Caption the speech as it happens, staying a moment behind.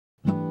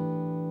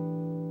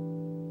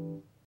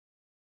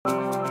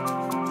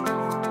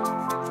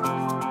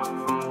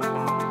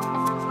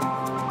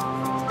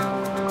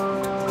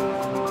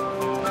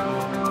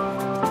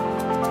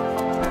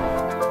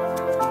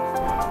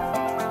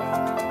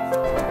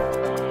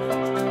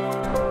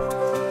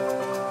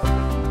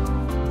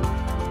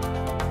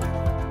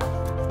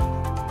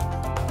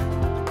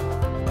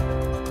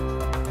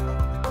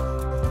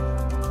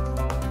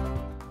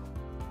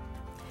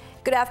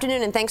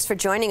afternoon and thanks for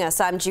joining us.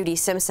 I'm Judy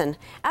Simpson.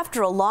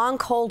 After a long,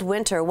 cold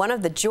winter, one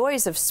of the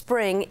joys of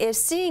spring is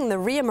seeing the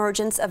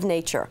reemergence of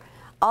nature.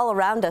 All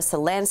around us, the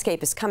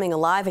landscape is coming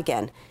alive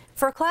again.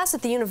 For a class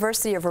at the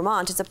University of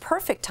Vermont, it's a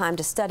perfect time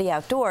to study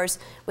outdoors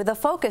with a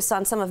focus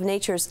on some of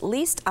nature's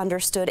least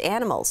understood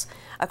animals.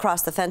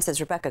 Across the fences,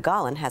 Rebecca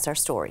Gollin has our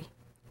story.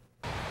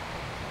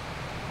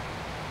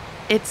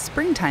 It's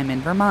springtime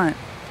in Vermont.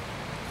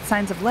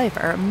 Signs of life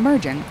are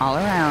emerging all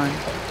around.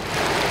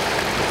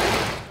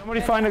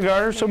 Somebody find a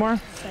garter somewhere?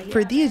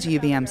 For these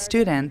UVM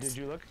students,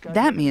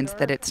 that means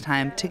that it's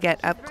time to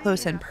get up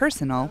close and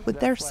personal with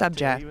their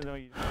subject.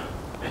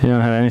 She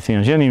don't have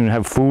anything. She didn't even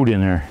have food in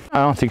there. I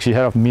don't think she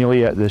had a meal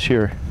yet this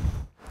year.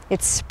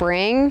 It's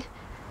spring.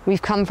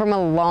 We've come from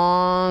a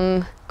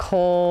long,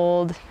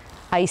 cold,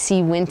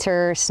 icy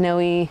winter,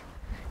 snowy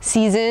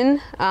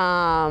season.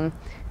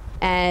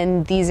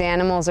 And these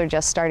animals are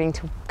just starting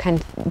to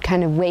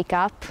kind of wake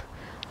up.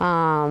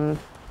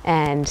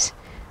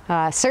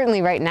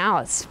 Certainly right now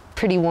it's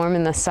pretty warm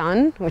in the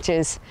sun, which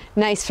is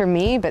nice for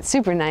me, but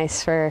super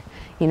nice for,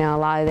 a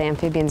lot of the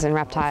amphibians and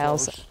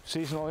reptiles.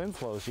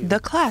 The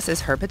class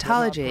is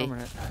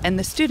herpetology, and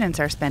the students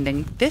are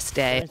spending this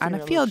day on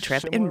a field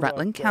trip in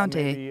Rutland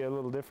County.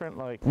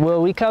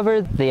 Well, we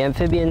covered the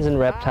amphibians and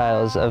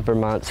reptiles of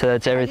Vermont, so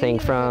that's everything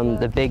from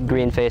the big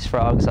green-faced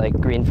frogs like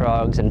green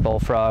frogs and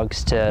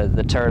bullfrogs to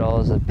the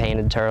turtles, the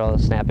painted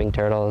turtles, snapping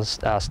turtles,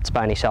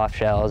 spiny soft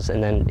shells,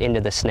 and then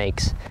into the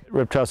snakes.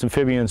 Reptiles and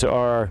amphibians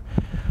are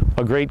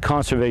a great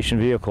conservation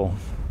vehicle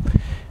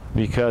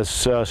because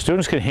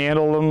students can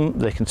handle them,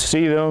 they can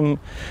see them,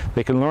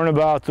 they can learn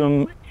about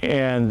them,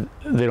 and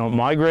they don't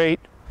migrate.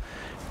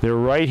 They're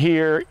right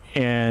here,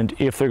 and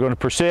if they're going to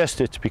persist,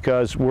 it's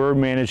because we're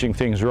managing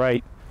things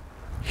right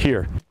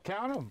here.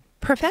 Count them.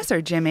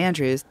 Professor Jim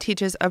Andrews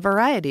teaches a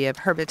variety of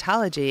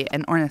herpetology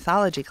and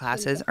ornithology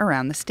classes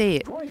around the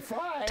state.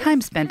 Time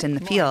spent in the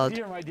field,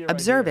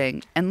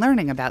 observing and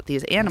learning about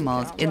these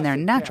animals in their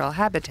natural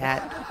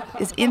habitat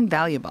is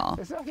invaluable.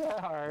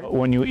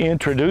 When you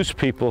introduce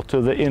people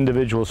to the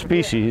individual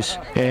species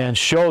and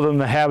show them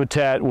the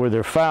habitat where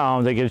they're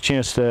found, they get a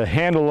chance to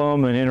handle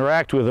them and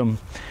interact with them.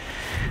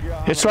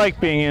 It's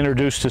like being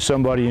introduced to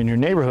somebody in your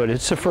neighborhood.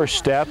 It's the first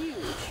step.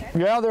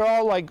 Yeah, they're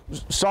all like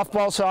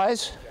softball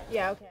size.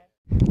 Yeah, okay.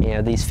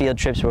 These field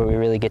trips where we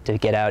really get to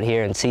get out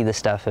here and see the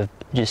stuff,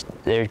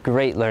 they're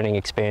great learning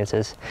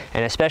experiences.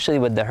 And especially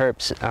with the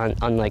herps,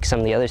 unlike some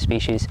of the other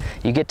species,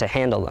 you get to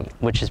handle them,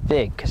 which is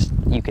big because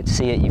you can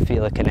see it, you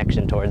feel a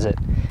connection towards it,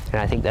 and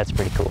I think that's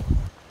pretty cool.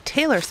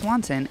 Taylor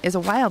Swanson is a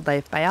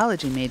wildlife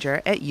biology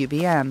major at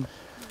UVM.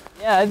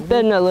 Yeah, I've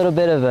been a little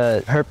bit of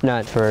a herp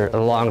nut for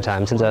a long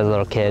time, since I was a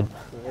little kid.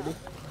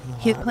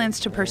 He plans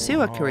to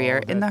pursue a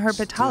career in the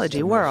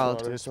herpetology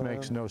world.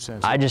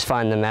 I just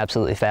find them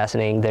absolutely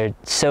fascinating. They're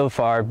so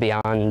far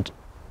beyond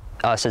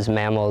us as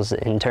mammals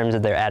in terms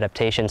of their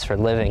adaptations for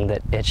living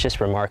that it's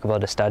just remarkable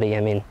to study. I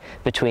mean,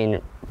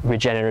 between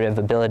regenerative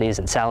abilities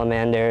in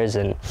salamanders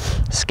and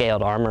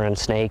scaled armor in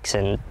snakes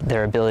and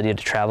their ability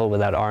to travel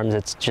without arms,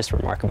 it's just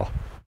remarkable.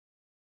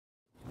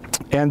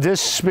 And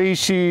this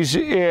species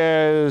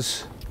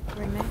is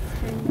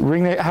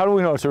ringneck. How do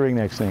we know it's a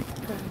ringneck snake?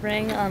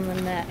 Ring on the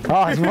neck.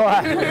 Oh, it's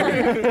black.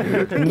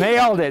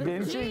 Nailed it,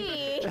 didn't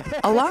she?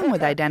 Along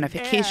with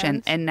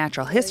identification and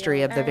natural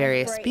history of the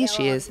various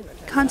species,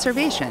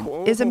 conservation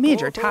is a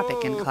major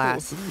topic in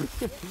class.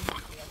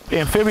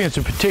 Amphibians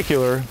in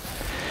particular,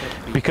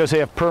 because they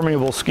have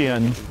permeable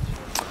skin,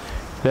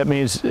 that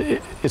means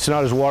it's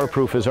not as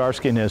waterproof as our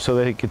skin is, so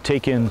they can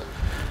take in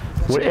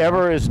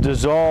whatever is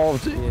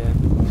dissolved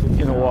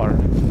in the water,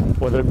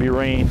 whether it be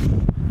rain,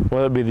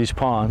 whether it be these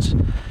ponds.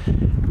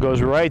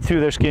 Goes right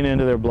through their skin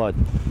into their blood.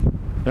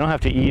 They don't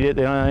have to eat it,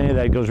 they don't have any of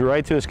that. It goes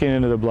right through the skin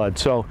into their blood.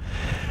 So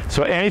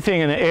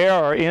anything in the air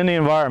or in the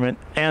environment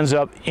ends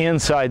up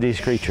inside these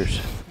creatures.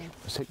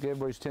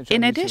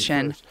 In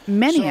addition,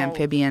 many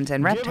amphibians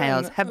and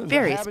reptiles have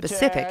very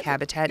specific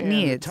habitat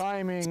needs,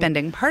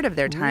 spending part of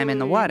their time in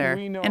the water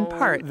and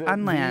part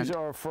on land.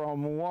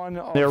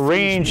 Their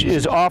range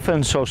is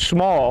often so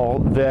small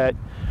that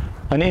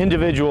an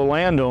individual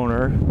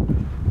landowner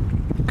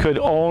could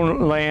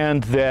own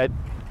land that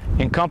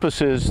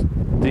encompasses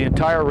the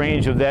entire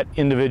range of that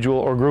individual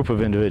or group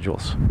of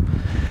individuals.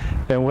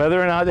 And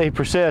whether or not they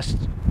persist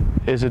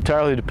is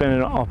entirely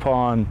dependent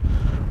upon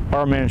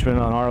our management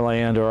on our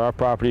land or our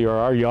property or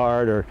our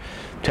yard or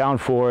town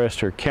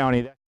forest or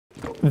county.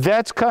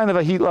 That's kind of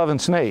a heat-loving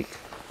snake.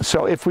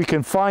 So if we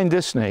can find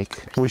this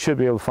snake, we should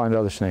be able to find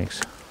other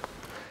snakes.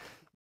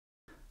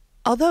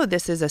 Although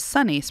this is a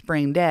sunny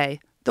spring day,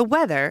 the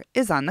weather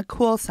is on the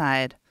cool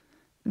side.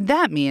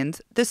 That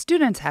means the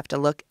students have to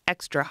look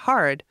extra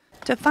hard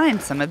to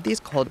find some of these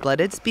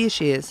cold-blooded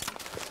species.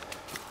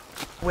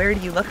 Where do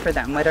you look for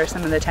them? What are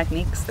some of the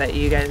techniques that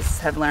you guys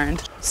have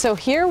learned? So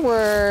here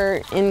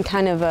we're in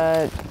kind of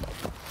a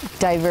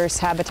diverse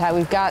habitat.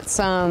 We've got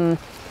some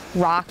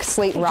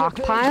slate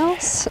rock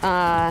piles,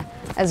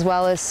 as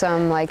well as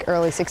some like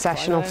early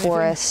successional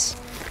forests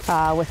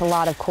with a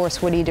lot of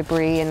coarse woody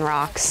debris and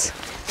rocks.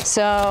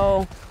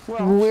 So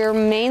we're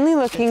mainly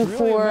looking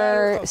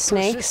for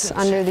snakes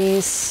under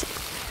these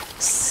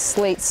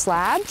slate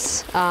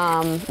slabs,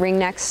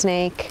 ringneck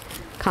snake,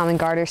 common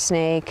garter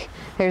snake.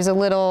 There's a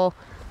little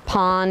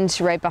pond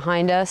right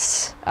behind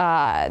us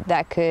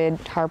that could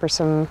harbor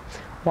some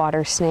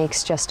water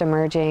snakes just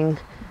emerging.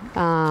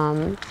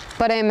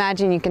 But I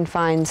imagine you can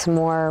find some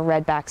more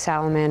redback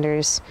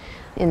salamanders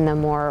in the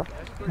more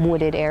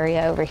wooded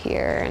area over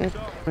here.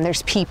 And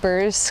there's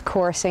peepers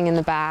coursing in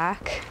the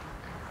back.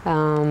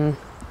 And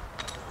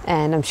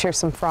I'm sure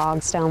some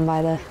frogs down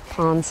by the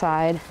pond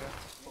side.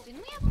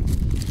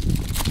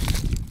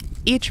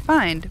 Each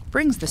find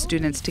brings the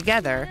students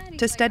together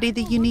to study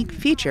the unique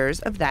features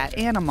of that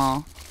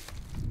animal.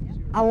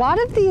 A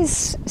lot of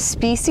these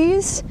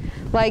species,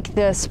 like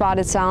the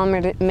spotted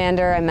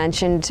salamander I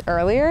mentioned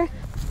earlier,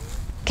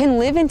 can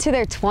live into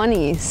their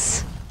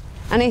 20s.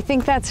 And I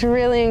think that's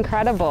really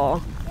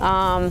incredible.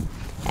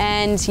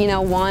 And you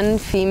know, one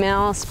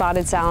female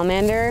spotted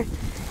salamander,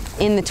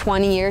 in the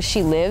 20 years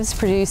she lives,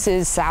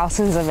 produces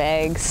thousands of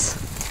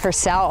eggs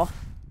herself.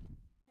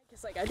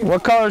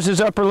 What color is his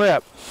upper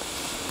lip?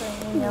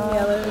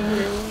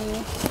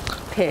 Yellow,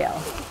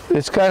 pale.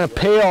 It's kind of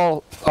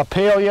pale, a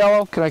pale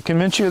yellow. Can I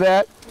convince you of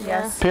that?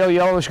 Yes. Pale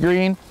yellowish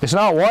green. It's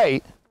not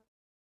white.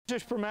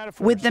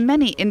 With the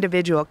many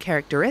individual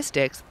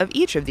characteristics of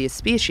each of these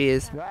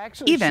species,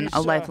 even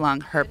a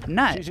lifelong herp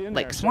nut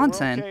like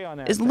Swanson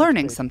is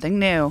learning something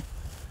new.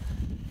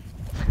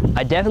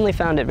 I definitely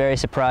found it very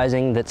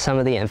surprising that some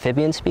of the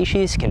amphibian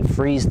species can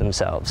freeze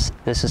themselves.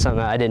 This is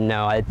something I didn't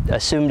know. I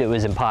assumed it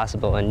was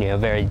impossible and, you know,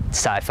 very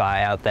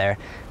sci-fi out there.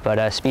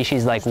 But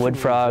species like wood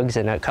frogs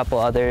and a couple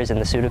others in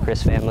the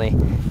Pseudocris family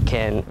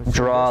can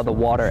draw the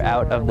water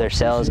out of their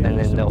cells, and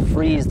then they'll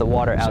freeze the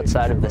water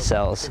outside of the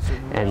cells.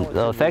 And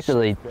they'll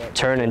effectively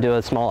turn into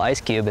a small ice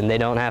cube, and they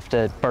don't have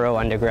to burrow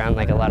underground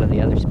like a lot of the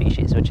other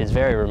species, which is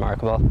very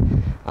remarkable.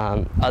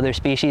 Other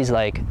species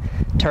like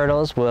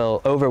turtles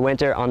will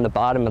overwinter on the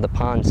bottom of the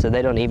pond, so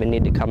they don't even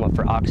need to come up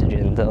for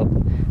oxygen. They'll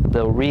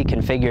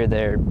reconfigure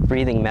their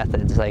breathing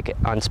methods. Like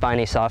on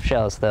spiny soft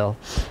shells, they'll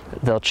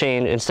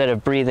change, instead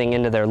of breathing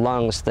into their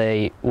lungs,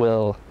 they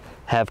will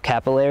have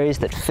capillaries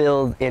that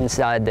fill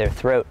inside their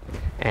throat,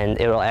 and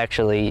it will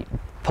actually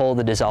pull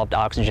the dissolved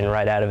oxygen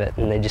right out of it,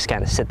 and they just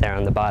kind of sit there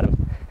on the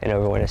bottom and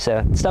overwinter.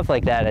 So stuff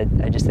like that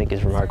I just think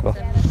is remarkable.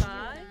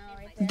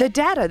 The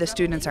data the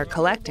students are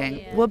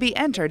collecting will be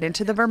entered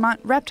into the Vermont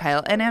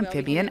Reptile and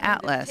Amphibian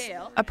Atlas,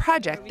 a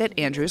project that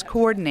Andrews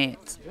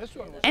coordinates.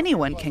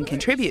 Anyone can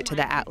contribute to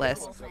the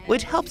atlas,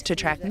 which helps to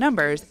track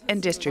numbers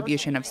and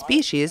distribution of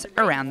species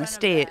around the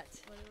state.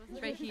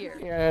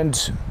 And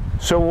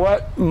so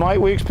what might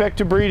we expect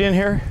to breed in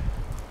here?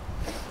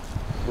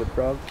 Wood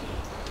frogs.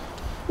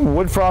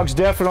 Wood frogs,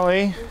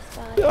 definitely.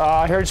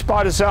 I heard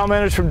spotted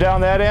salamanders from down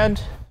that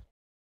end.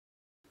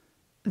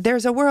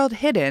 There's a world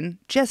hidden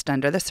just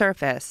under the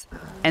surface,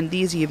 and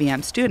these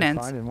UVM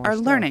students are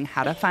learning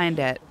how to find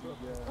it.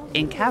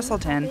 In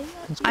Castleton,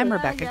 I'm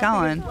Rebecca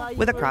Gullen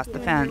with Across the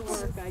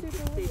Fence.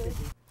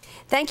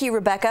 Thank you,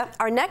 Rebecca.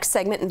 Our next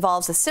segment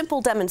involves a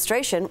simple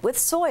demonstration with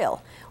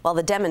soil. While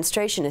the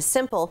demonstration is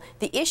simple,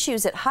 the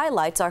issues it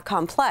highlights are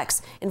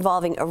complex,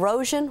 involving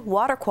erosion,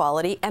 water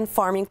quality, and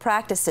farming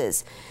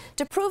practices.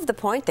 To prove the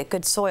point that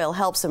good soil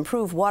helps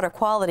improve water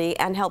quality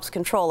and helps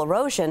control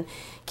erosion,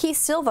 Keith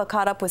Silva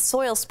caught up with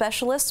soil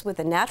specialists with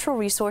the Natural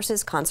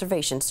Resources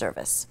Conservation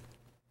Service.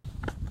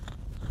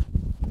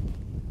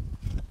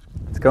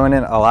 It's going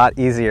in a lot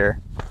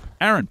easier.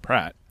 Aaron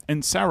Pratt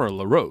and Sarah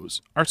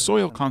LaRose are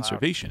soil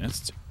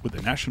conservationists with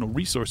the National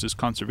Resources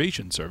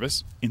Conservation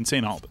Service in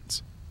St.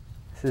 Albans.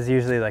 This is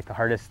usually like the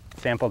hardest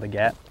sample to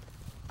get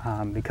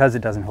because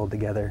it doesn't hold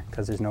together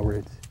because there's no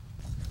roots.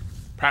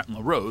 Pratt and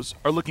LaRose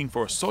are looking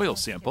for a soil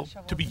sample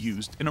to be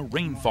used in a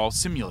rainfall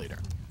simulator.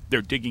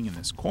 They're digging in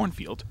this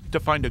cornfield to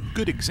find a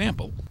good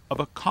example of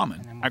a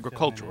common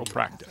agricultural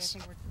practice.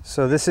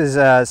 So this is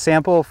a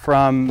sample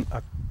from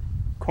a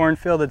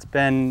cornfield that's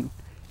been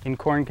in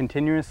corn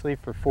continuously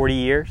for 40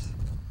 years.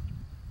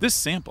 This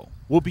sample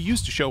will be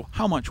used to show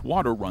how much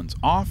water runs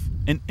off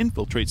and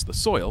infiltrates the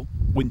soil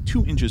when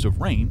 2 inches of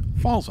rain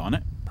falls on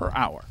it per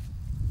hour.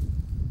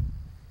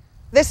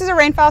 This is a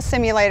rainfall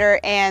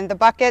simulator, and the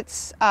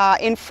buckets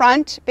in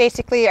front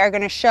basically are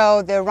going to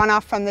show the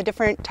runoff from the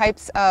different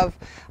types of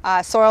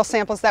soil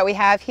samples that we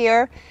have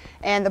here,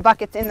 and the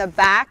buckets in the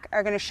back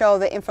are going to show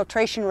the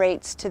infiltration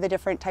rates to the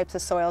different types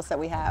of soils that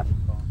we have.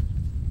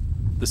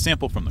 The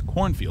sample from the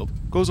cornfield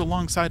goes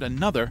alongside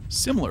another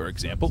similar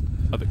example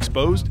of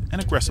exposed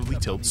and aggressively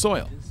tilled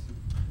soil.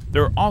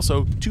 There are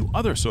also 2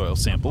 other soil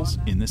samples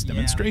in this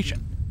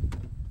demonstration.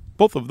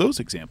 Both of those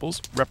examples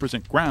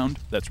represent ground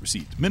that's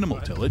received minimal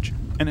tillage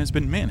and has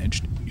been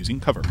managed using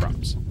cover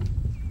crops.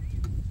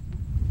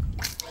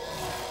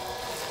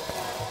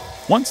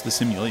 Once the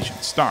simulation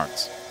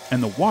starts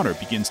and the water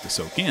begins to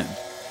soak in,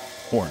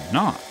 or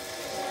not,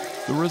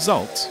 the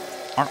results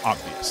are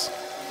obvious.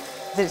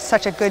 There's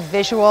such a good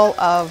visual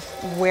of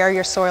where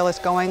your soil is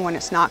going when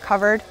it's not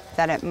covered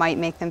that it might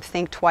make them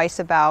think twice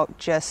about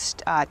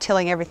just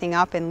tilling everything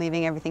up and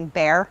leaving everything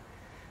bare.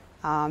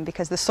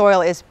 because the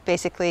soil is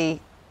basically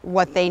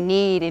what they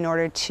need in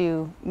order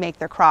to make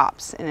their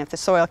crops. And if the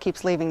soil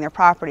keeps leaving their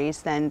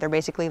properties, then they're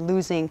basically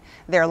losing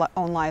their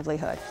own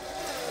livelihood.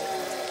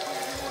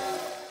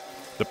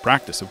 The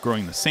practice of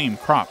growing the same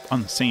crop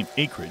on the same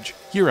acreage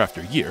year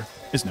after year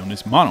is known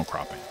as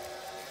monocropping.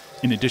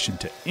 In addition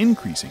to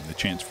increasing the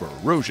chance for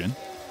erosion,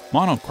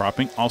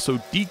 monocropping also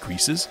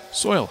decreases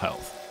soil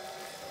health.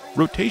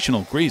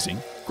 Rotational grazing,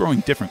 growing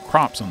different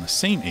crops on the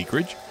same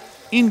acreage,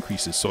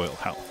 increases soil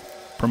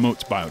health,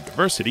 promotes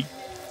biodiversity,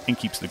 and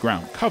keeps the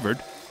ground covered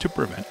to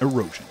prevent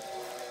erosion.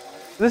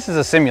 This is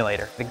a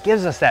simulator. It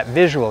gives us that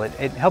visual.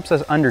 It helps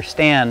us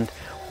understand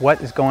what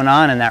is going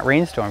on in that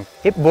rainstorm.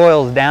 It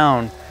boils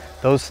down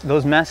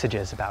those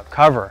messages about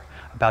cover,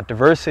 about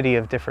diversity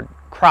of different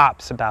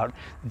crops, about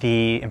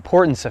the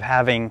importance of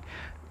having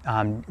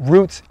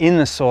roots in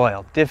the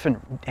soil, different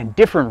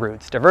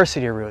roots,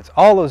 diversity of roots,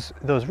 all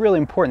those really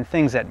important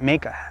things that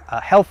make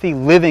a healthy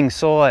living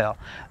soil.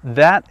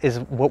 That is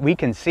what we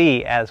can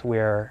see as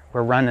we're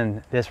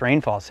running this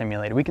rainfall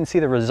simulator. We can see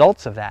the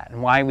results of that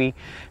and why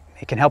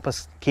it can help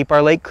us keep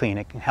our lake clean.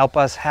 It can help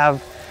us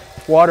have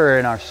water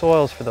in our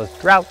soils for those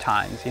drought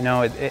times. You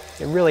know, it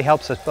really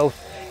helps us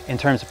both in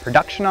terms of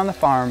production on the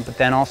farm, but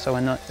then also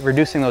in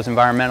reducing those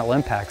environmental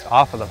impacts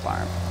off of the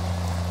farm.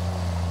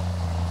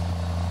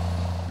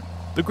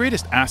 The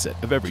greatest asset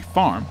of every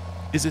farm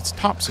is its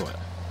topsoil.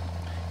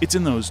 It's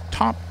in those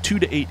top 2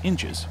 to 8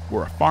 inches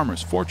where a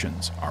farmer's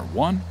fortunes are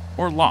won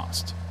or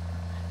lost.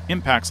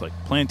 Impacts like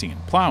planting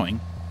and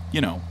plowing,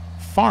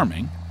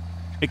 farming,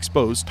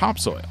 expose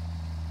topsoil.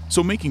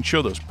 So making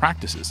sure those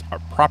practices are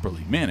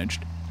properly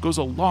managed goes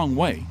a long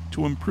way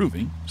to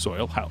improving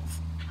soil health.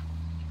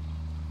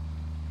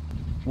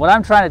 What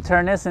I'm trying to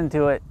turn this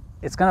into,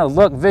 it's going to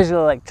look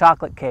visually like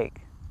chocolate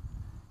cake.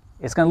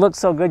 It's going to look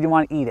so good you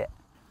want to eat it.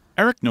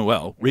 Eric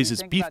Noel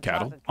raises beef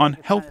cattle on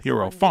Health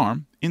Hero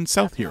Farm in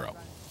South Hero.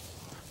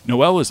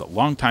 Noel is a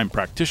longtime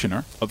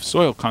practitioner of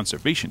soil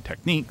conservation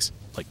techniques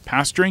like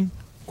pasturing,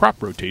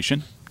 crop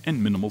rotation,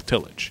 and minimal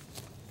tillage.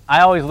 I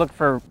always look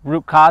for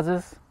root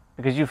causes,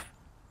 because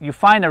you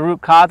find a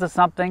root cause of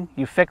something,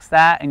 you fix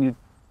that, and you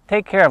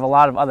take care of a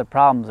lot of other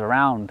problems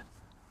around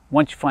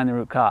once you find the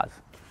root cause.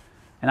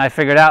 And I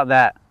figured out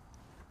that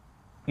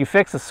you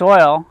fix the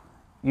soil,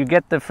 you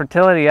get the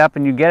fertility up,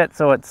 and you get it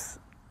so it's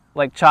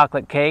like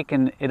chocolate cake,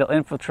 and it'll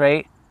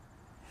infiltrate,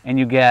 and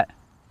you get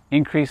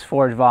increased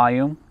forage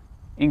volume,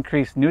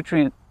 increased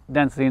nutrient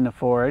density in the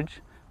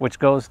forage, which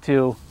goes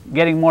to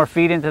getting more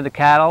feed into the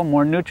cattle,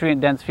 more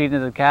nutrient dense feed into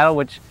the cattle,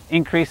 which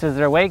increases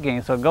their weight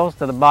gain. So it goes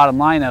to the bottom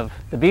line of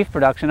the beef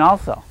production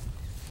also.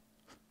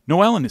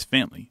 Noel and his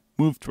family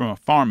moved from a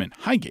farm in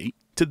Highgate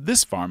to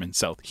this farm in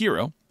South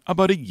Hero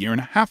about 1.5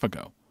 years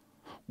ago.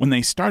 When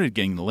they started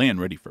getting the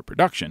land ready for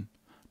production,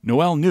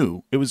 Noel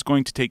knew it was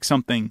going to take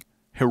something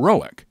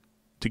heroic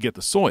to get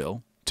the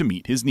soil to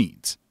meet his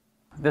needs.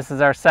 This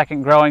is our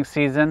second growing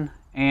season,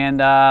 and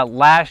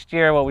last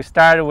year what we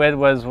started with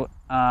was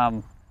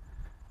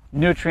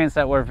nutrients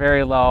that were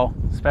very low,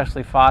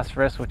 especially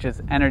phosphorus, which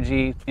is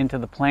energy into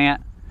the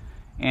plant.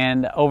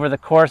 And over the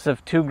course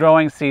of 2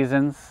 growing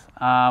seasons,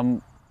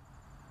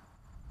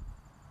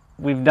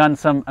 we've done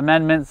some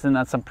amendments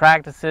and some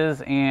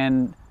practices,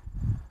 and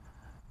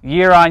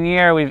year on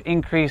year we've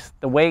increased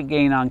the weight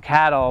gain on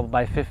cattle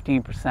by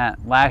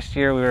 15%. Last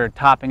year we were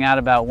topping out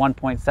about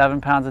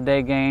 1.7 pounds a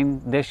day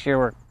gain. This year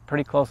we're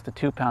pretty close to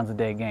 2 pounds a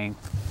day gain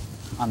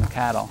on the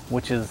cattle,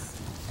 which is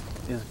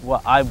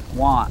what I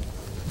want.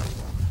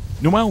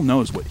 Noel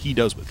knows what he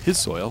does with his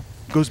soil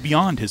goes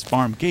beyond his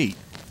farm gate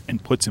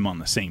and puts him on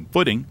the same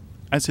footing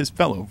as his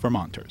fellow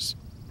Vermonters.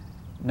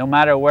 No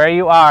matter where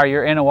you are,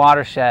 you're in a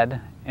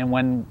watershed, and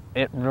when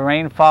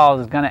rain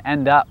falls, it's going to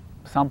end up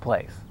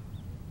someplace.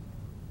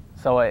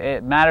 So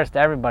it matters to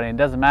everybody. It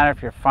doesn't matter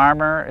if you're a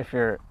farmer, if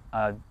you're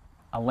a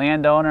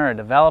landowner, a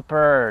developer,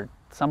 or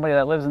somebody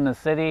that lives in the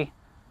city.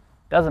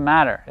 It doesn't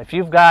matter. If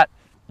you've got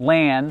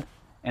land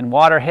and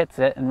water hits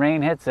it and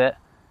rain hits it,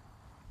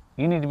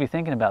 you need to be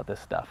thinking about this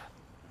stuff,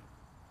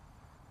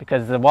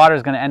 because the water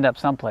is going to end up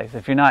someplace.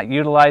 If you're not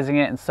utilizing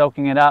it and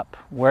soaking it up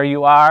where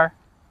you are,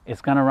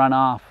 it's going to run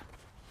off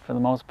for the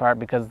most part,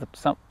 because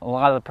a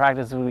lot of the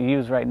practices we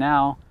use right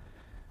now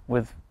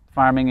with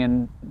farming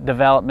and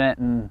development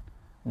and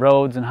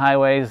roads and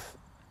highways,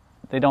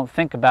 they don't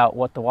think about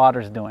what the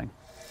water's doing.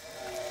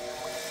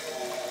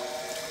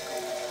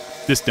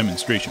 This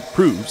demonstration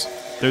proves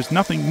there's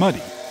nothing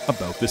muddy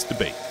about this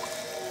debate.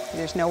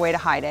 There's no way to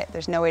hide it.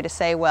 There's no way to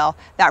say, well,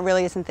 that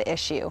really isn't the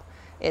issue.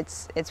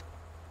 It's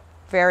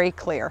very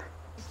clear,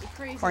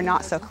 or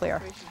not so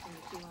clear.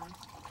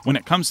 When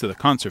it comes to the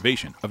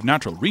conservation of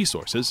natural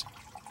resources,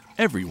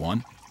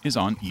 everyone is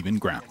on even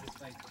ground.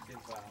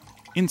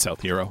 In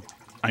South Hero,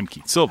 I'm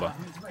Keith Silva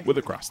with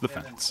Across the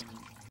Fence.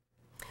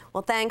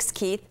 Well, thanks,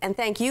 Keith, and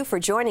thank you for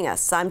joining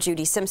us. I'm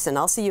Judy Simpson.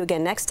 I'll see you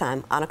again next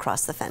time on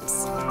Across the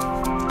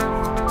Fence.